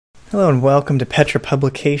Hello and welcome to Petra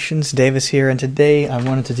Publications. Davis here, and today I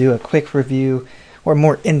wanted to do a quick review, or a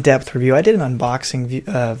more in-depth review. I did an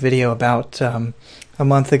unboxing video about a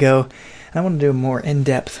month ago, and I want to do a more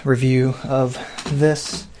in-depth review of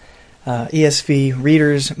this ESV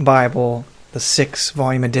Reader's Bible, the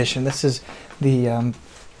 6-volume edition. This is the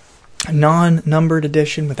non-numbered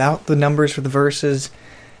edition without the numbers for the verses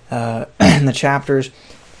and the chapters,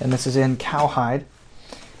 and this is in cowhide.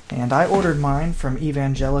 And I ordered mine from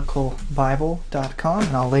evangelicalbible.com,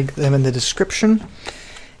 and I'll link them in the description.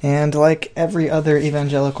 And like every other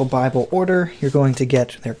Evangelical Bible order, you're going to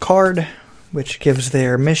get their card, which gives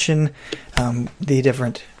their mission, the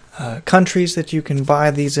different countries that you can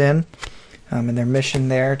buy these in, and their mission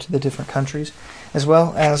there to the different countries, as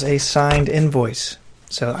well as a signed invoice.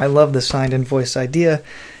 So I love the signed invoice idea.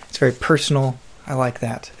 It's very personal. I like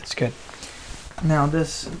that. It's good. Now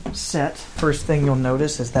this set, first thing you'll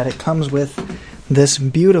notice is that it comes with this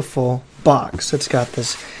beautiful box. It's got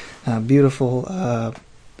this beautiful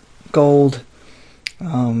gold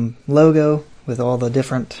logo with all the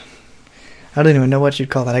different, I don't even know what you'd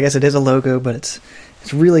call that. I guess it is a logo, but it's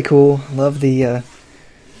really cool. Love the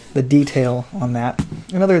detail on that.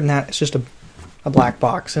 And other than that, it's just a black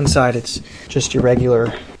box. Inside it's just your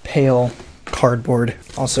regular pale cardboard.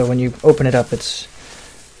 Also, when you open it up, this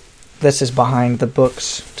is behind the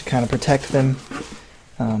books to kind of protect them,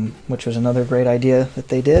 which was another great idea that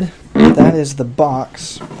they did. That is the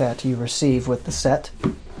box that you receive with the set.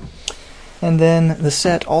 And then the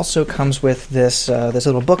set also comes with this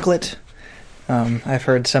little booklet. I've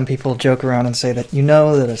heard some people joke around and say that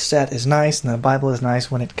that a set is nice and the Bible is nice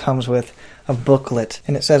when it comes with a booklet.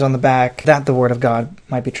 And it says on the back that the Word of God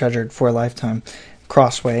might be treasured for a lifetime.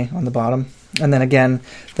 Crossway on the bottom. And then again,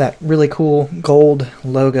 that really cool gold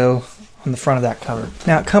logo on the front of that cover.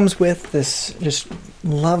 Now it comes with this just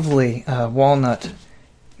lovely walnut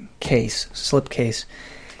case, slip case.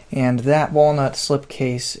 And that walnut slip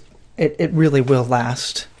case, it really will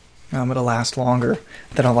last. It'll last longer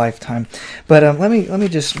than a lifetime. But let me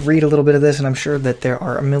just read a little bit of this, and I'm sure that there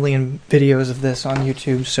are a million videos of this on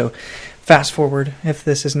YouTube, so fast forward if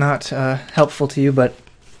this is not helpful to you, but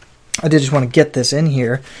I did just want to get this in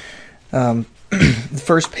here. The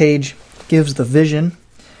first page gives the vision,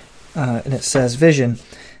 and it says, Vision.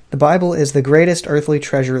 The Bible is the greatest earthly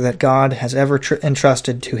treasure that God has ever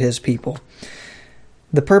entrusted to His people.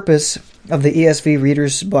 The purpose of the ESV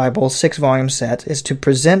Reader's Bible 6-volume set is to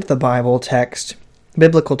present the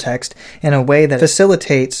biblical text, in a way that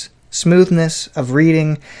facilitates smoothness of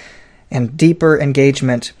reading and deeper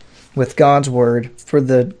engagement with God's Word for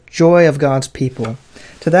the joy of God's people.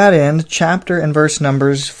 To that end, chapter and verse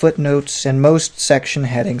numbers, footnotes, and most section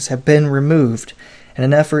headings have been removed in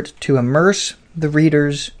an effort to immerse the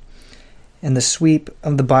readers in the sweep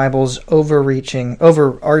of the Bible's overarching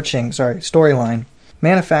storyline,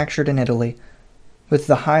 manufactured in Italy with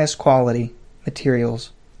the highest quality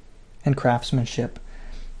materials and craftsmanship.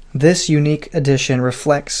 This unique edition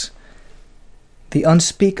reflects the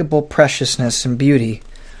unspeakable preciousness and beauty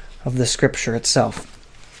of the Scripture itself.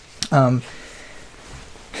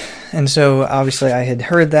 And so, obviously, I had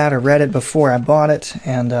heard that or read it before I bought it,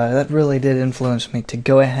 and that really did influence me to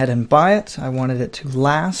go ahead and buy it. I wanted it to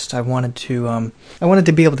last. I wanted to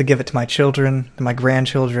be able to give it to my children, my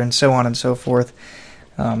grandchildren, so on and so forth.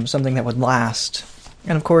 Something that would last.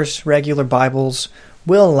 And of course, regular Bibles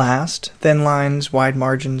will last. Thin lines, wide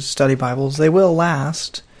margins, study Bibles, they will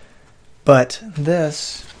last. But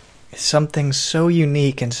this is something so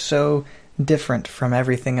unique and so different from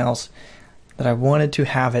everything else that I wanted to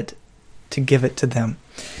have it to give it to them.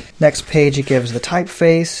 Next page, it gives the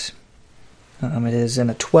typeface. It is in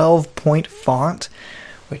a 12-point font,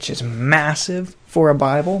 which is massive for a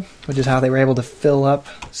Bible, which is how they were able to fill up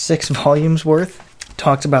 6 volumes worth.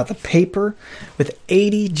 Talks about the paper with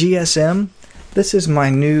 80 GSM. This is my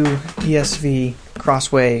new ESV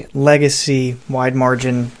Crossway Legacy wide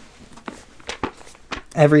margin.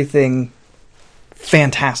 Everything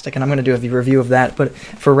fantastic, and I'm going to do a review of that, but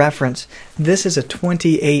for reference, this is a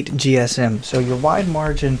 28 GSM, so your wide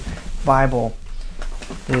margin Bible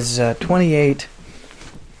is 28.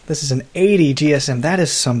 This is an 80 GSM. That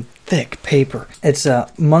is some thick paper. It's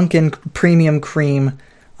a Munkin Premium Cream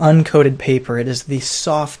uncoated paper. It is the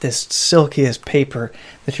softest, silkiest paper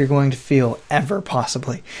that you're going to feel ever,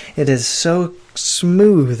 possibly. It is so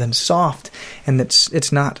smooth and soft, and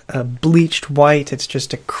it's not a bleached white. It's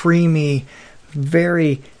just a creamy,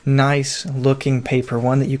 very nice looking paper,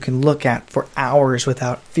 one that you can look at for hours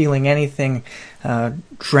without feeling anything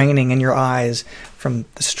draining in your eyes from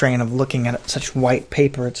the strain of looking at such white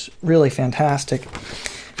paper. It's really fantastic.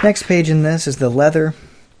 Next page in this is the leather.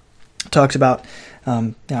 It talks about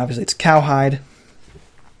Obviously it's cowhide,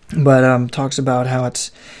 but talks about how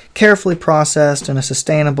it's carefully processed in a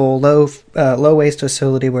sustainable low waste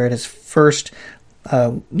facility where it is first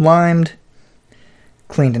limed,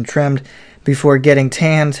 cleaned and trimmed before getting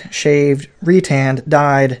tanned, shaved, retanned,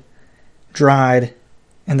 dyed, dried,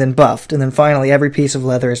 and then buffed. And then finally every piece of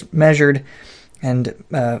leather is measured and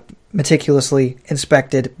meticulously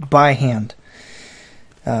inspected by hand.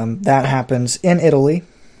 That happens in Italy,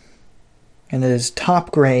 and it is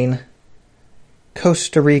top grain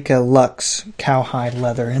Costa Rica Lux cowhide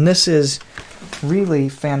leather. And this is really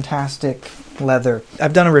fantastic leather.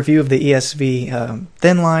 I've done a review of the ESV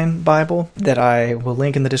thin line Bible that I will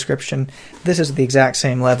link in the description. This is the exact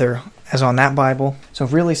same leather as on that Bible. So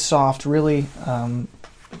really soft, really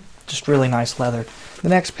just really nice leather. The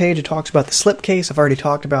next page, it talks about the slipcase. I've already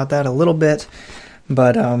talked about that a little bit,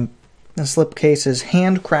 but the slipcase is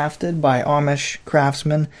handcrafted by Amish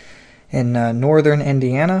craftsmen in northern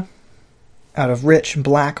Indiana out of rich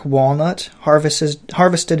black walnut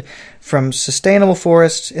harvested from sustainable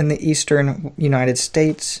forests in the eastern United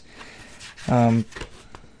States. It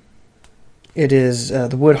is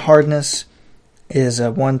the wood hardness is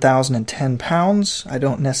 1,010 pounds. I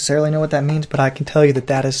don't necessarily know what that means, but I can tell you that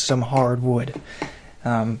that is some hard wood.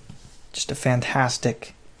 Just a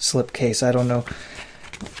fantastic slipcase. I don't know.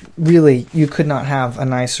 Really, you could not have a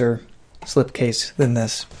nicer slipcase than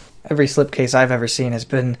this. Every slipcase I've ever seen has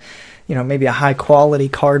been, maybe a high-quality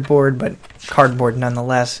cardboard, but cardboard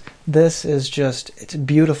nonetheless. This is it's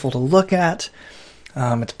beautiful to look at.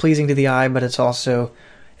 It's pleasing to the eye, but it's also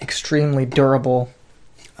extremely durable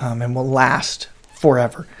and will last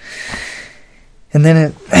forever. And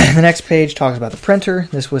then the next page talks about the printer.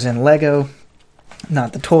 This was in Lego,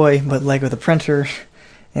 not the toy, but Lego the printer.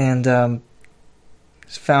 And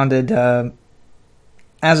it's founded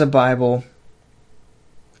as a Bible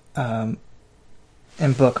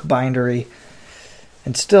and book bindery,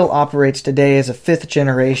 and still operates today as a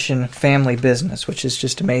fifth-generation family business, which is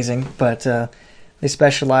just amazing. But they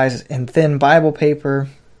specialize in thin Bible paper,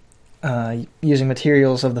 using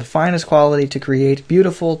materials of the finest quality to create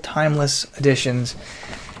beautiful, timeless editions,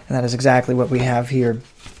 and that is exactly what we have here.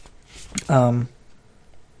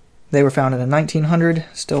 They were founded in 1900,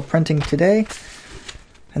 still printing today.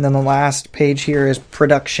 And then the last page here is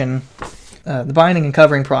production. The binding and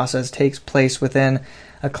covering process takes place within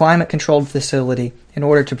a climate-controlled facility in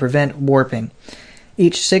order to prevent warping.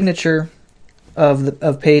 Each signature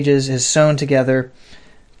of pages is sewn together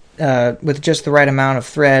with just the right amount of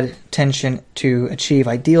thread tension to achieve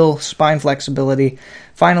ideal spine flexibility.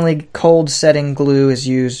 Finally, cold setting glue is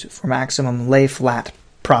used for maximum lay-flat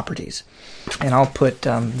properties. And I'll put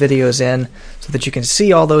videos in so that you can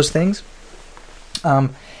see all those things.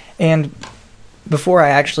 And before I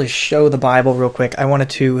actually show the Bible real quick, I wanted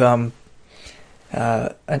to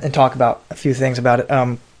and talk about a few things about it.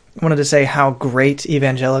 I wanted to say how great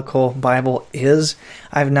Evangelical Bible is.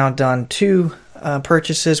 I've now done 2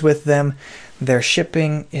 purchases with them. Their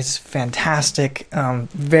shipping is fantastic,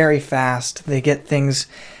 very fast. They get things,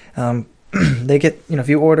 if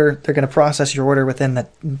you order, they're going to process your order within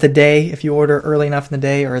the day, if you order early enough in the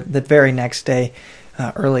day, or the very next day,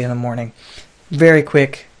 early in the morning. Very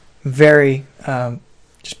quick, very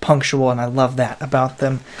just punctual, and I love that about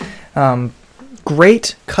them.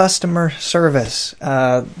 Great customer service.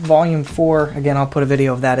 Volume 4, again, I'll put a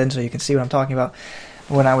video of that in so you can see what I'm talking about.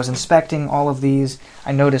 When I was inspecting all of these,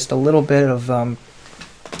 I noticed a little bit of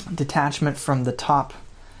detachment from the top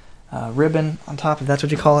ribbon on top, if that's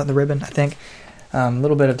what you call it, the ribbon, I think. A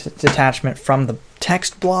little bit of detachment from the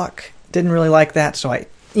text block. Didn't really like that, so I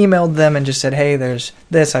emailed them and just said, hey, there's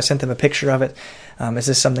this. I sent them a picture of it. Is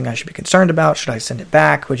this something I should be concerned about? Should I send it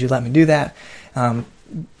back? Would you let me do that?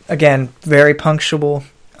 Again, very punctual.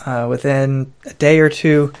 Within a day or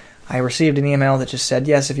 2, I received an email that just said,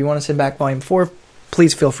 yes, if you want to send back Volume 4,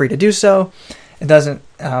 please feel free to do so. It doesn't.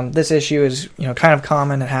 This issue is kind of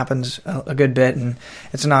common. It happens a good bit, and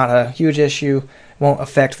it's not a huge issue. Won't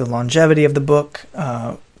affect the longevity of the book,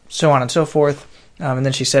 so on and so forth. And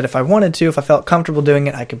then she said if I wanted to, if I felt comfortable doing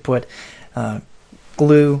it, I could put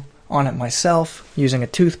glue on it myself using a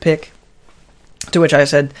toothpick, to which I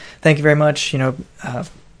said, thank you very much,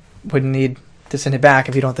 wouldn't need to send it back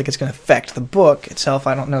if you don't think it's going to affect the book itself.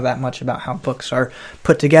 I don't know that much about how books are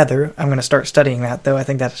put together. I'm going to start studying that, though. I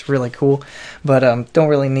think that's really cool, but don't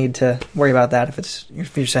really need to worry about that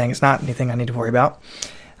if you're saying it's not anything I need to worry about.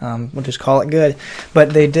 We'll just call it good.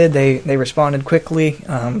 But they did. They responded quickly,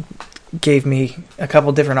 gave me a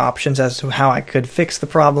couple different options as to how I could fix the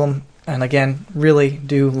problem. And again, really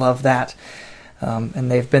do love that. And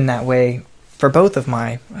they've been that way for both of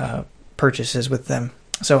my purchases with them.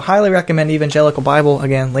 So highly recommend Evangelical Bible.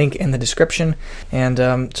 Again, link in the description. And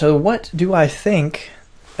so what do I think?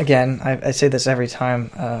 Again, I say this every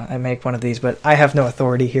time I make one of these, but I have no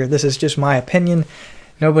authority here. This is just my opinion.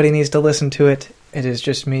 Nobody needs to listen to it. It is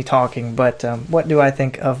just me talking. But what do I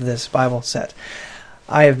think of this Bible set?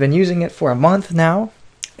 I have been using it for a month now,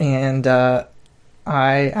 and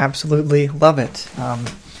I absolutely love it.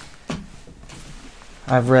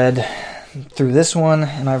 I've read through this one,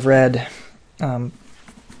 and I've read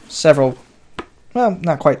several, well,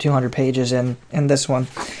 not quite 200 pages in this one,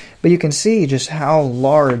 but you can see just how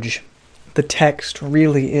large the text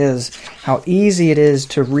really is, how easy it is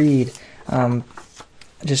to read,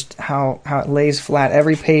 just how it lays flat.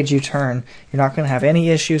 Every page you turn, you're not going to have any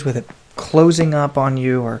issues with it closing up on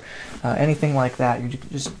you or anything like that. You're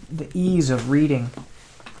just the ease of reading.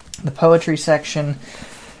 The poetry section,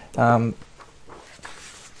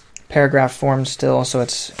 paragraph form still, so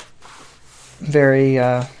it's very,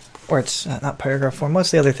 or it's not paragraph form.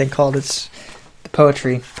 What's the other thing called? It's the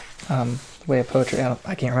poetry, way of poetry.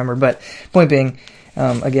 I can't remember, but point being,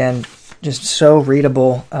 again, just so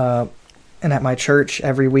readable. And at my church,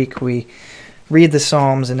 every week we read the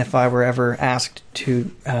Psalms, and if I were ever asked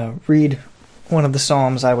to read one of the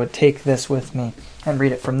Psalms, I would take this with me and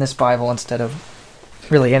read it from this Bible instead of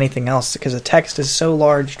really anything else, because the text is so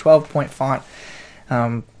large, 12-point font,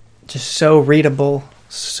 just so readable,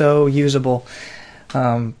 so usable.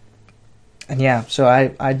 And yeah, so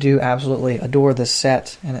I do absolutely adore this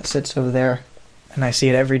set, and it sits over there, and I see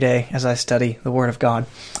it every day as I study the Word of God,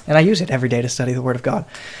 and I use it every day to study the Word of God.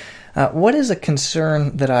 What is a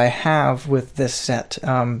concern that I have with this set?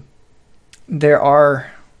 There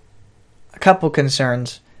are a couple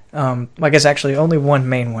concerns. I guess actually only one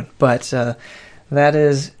main one, but that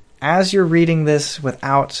is, as you're reading this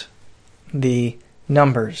without the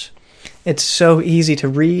numbers, it's so easy to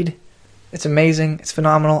read. It's amazing. It's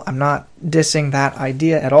phenomenal. I'm not dissing that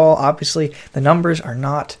idea at all. Obviously, the numbers are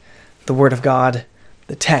not the Word of God.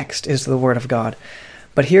 The text is the Word of God.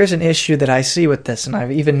 But here's an issue that I see with this, and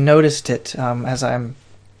I've even noticed it as I'm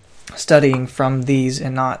studying from these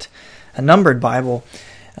and not a numbered Bible,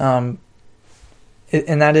 and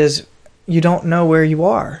that is, you don't know where you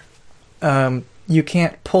are. You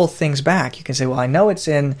can't pull things back. You can say, well, I know it's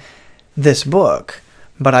in this book,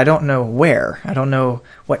 but I don't know where. I don't know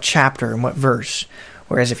what chapter and what verse.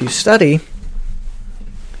 Whereas if you study,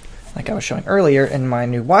 like I was showing earlier in my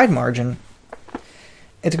new wide margin,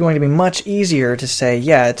 it's going to be much easier to say,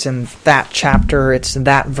 yeah, it's in that chapter, it's in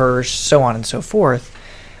that verse, so on and so forth.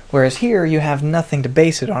 Whereas here, you have nothing to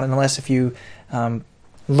base it on, unless if you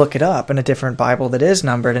look it up in a different Bible that is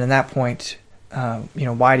numbered, and at that point,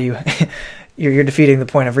 why do you... you're defeating the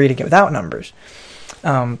point of reading it without numbers.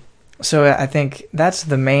 So I think that's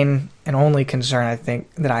the main and only concern I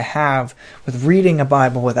think that I have with reading a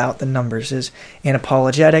Bible without the numbers, is in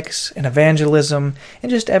apologetics, in evangelism, and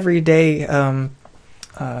just everyday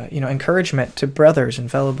encouragement to brothers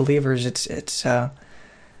and fellow believers. It's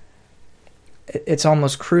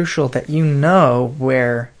almost crucial that you know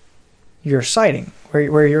where you're citing,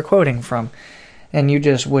 where you're quoting from. And you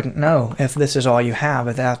just wouldn't know if this is all you have,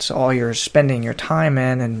 if that's all you're spending your time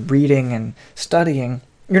in and reading and studying.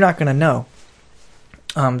 You're not going to know.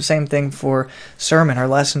 Same thing for sermon or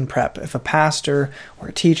lesson prep. If a pastor or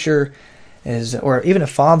a teacher or even a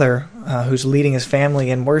father who's leading his family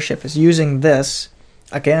in worship is using this,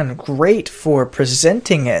 again, great for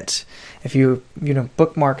presenting it. If you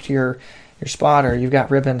bookmarked your spot, or you've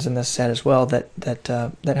got ribbons in this set as well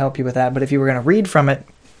that help you with that. But if you were going to read from it,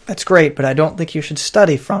 that's great, but I don't think you should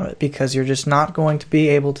study from it, because you're just not going to be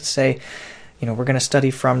able to say, we're going to study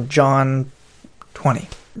from John 20,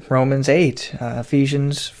 Romans 8,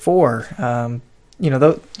 Ephesians 4,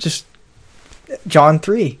 just John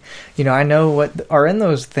 3. I know what are in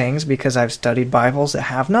those things because I've studied Bibles that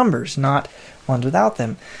have numbers, not ones without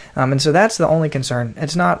them. And so that's the only concern.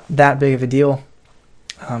 It's not that big of a deal.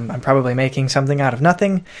 I'm probably making something out of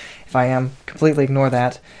nothing. If I am, completely ignore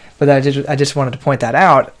that. But I just wanted to point that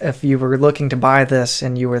out. If you were looking to buy this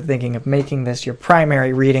and you were thinking of making this your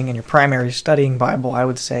primary reading and your primary studying Bible, I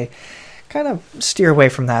would say kind of steer away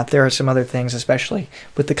from that. There are some other things, especially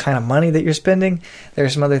with the kind of money that you're spending, there are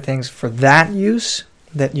some other things for that use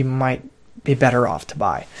that you might be better off to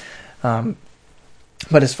buy. But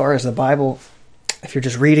as far as the Bible, if you're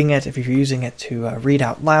just reading it, if you're using it to read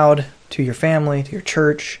out loud to your family, to your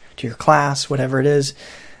church, to your class, whatever it is,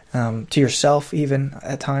 to yourself even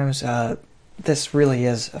at times, this really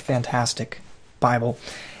is a fantastic Bible.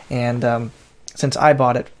 And since I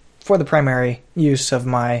bought it for the primary use of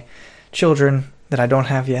my children that I don't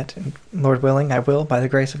have yet, and Lord willing, I will by the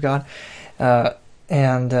grace of God,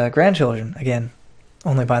 and grandchildren, again,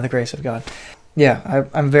 only by the grace of God. Yeah,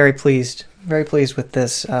 I'm very pleased with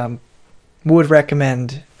this. Would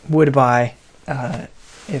recommend, would buy,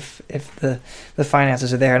 if the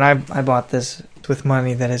finances are there. And I bought this with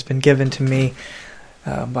money that has been given to me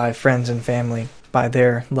by friends and family, by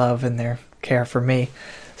their love and their care for me.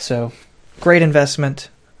 So, great investment.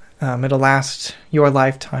 It'll last your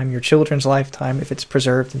lifetime, your children's lifetime, if it's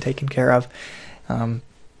preserved and taken care of.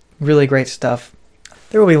 Really great stuff.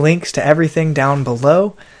 There will be links to everything down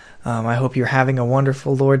below. I hope you're having a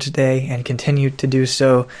wonderful Lord's Day and continue to do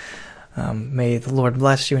so. May the Lord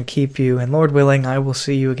bless you and keep you, and Lord willing, I will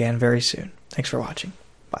see you again very soon. Thanks for watching.